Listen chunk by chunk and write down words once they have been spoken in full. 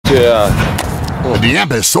Yeah. The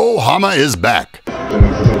AMPY Soul Hama is back.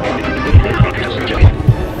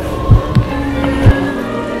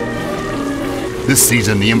 This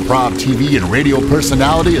season, the improv TV and radio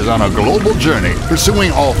personality is on a global journey,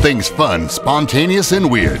 pursuing all things fun, spontaneous,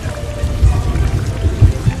 and weird.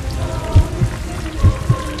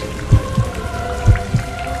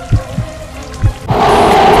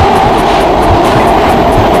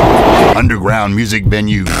 Underground music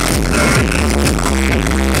venues,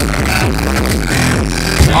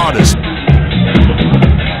 artists,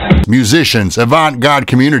 musicians, avant-garde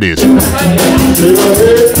communities.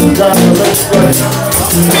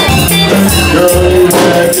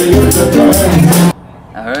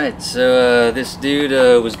 Alright, so this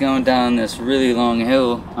dude was going down this really long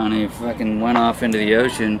hill and he fucking went off into the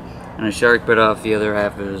ocean and a shark bit off the other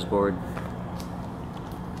half of his board.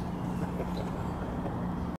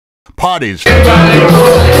 Parties,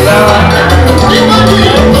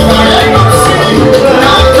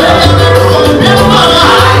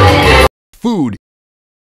 food,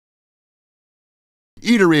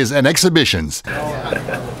 eateries, and exhibitions.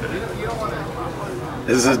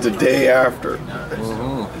 This is the day after.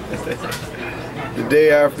 The day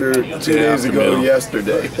after 2 days ago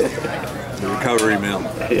yesterday. The recovery meal.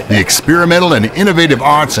 The experimental and innovative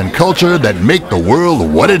arts and culture that make the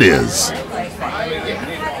world what it is.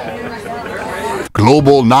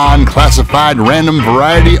 Global, non-classified, random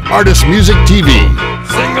variety artist music TV.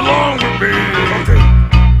 Sing along with me.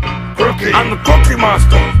 Crookie. I'm the Cookie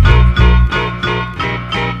Monster.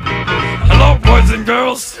 Hello, boys and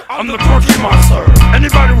girls. I'm the Cookie Monster.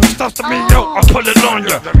 Anybody who stuffs to me, yo, I put it on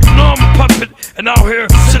ya. You know I'm a puppet, and out here,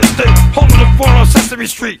 shit stick, holding the phone on Sesame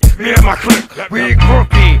Street. Me and my clique, we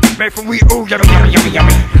Crookie, made from we ooh, yummy, yummy, yummy,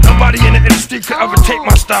 yummy. Nobody in the industry could ever take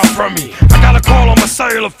my style from me. I got a call on my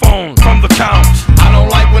cellular phone from the count. I don't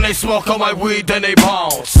like when they smoke on my weed, then they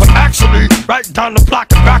bounce. But actually, right down the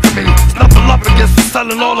block and back of me, it's nothing love against the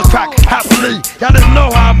selling all the crack happily. Y'all didn't know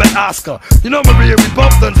how I met Oscar. You know Maria, we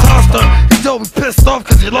both done tossed her. He told me pissed off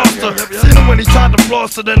cause he lost her. Seen him when he tried to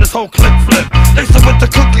floss her, then his whole clique flip. They said with the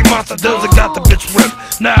Cookie Monster deals that got the bitch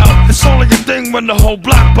whipped. Now, it's only a thing when the whole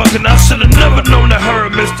block bugging. I should've never known that her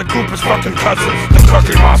and Mr. Cooper's fucking cousins. The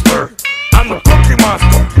Cookie Monster. I'm the Cookie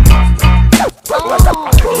Monster.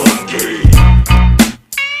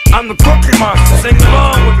 I'm the Cookie Monster. Sing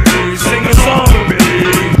along with me. Sing a song with me.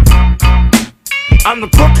 I'm the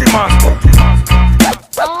Cookie Monster.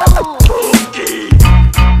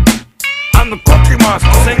 I'm the Cookie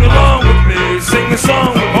Monster. Sing along with me. Sing a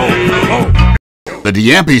song with me.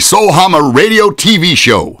 The AMPY Soul Hama radio TV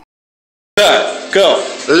show. Go.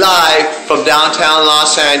 Live from downtown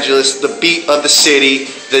Los Angeles, the beat of the city,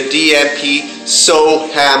 the AMPY Soul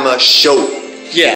Hama Show.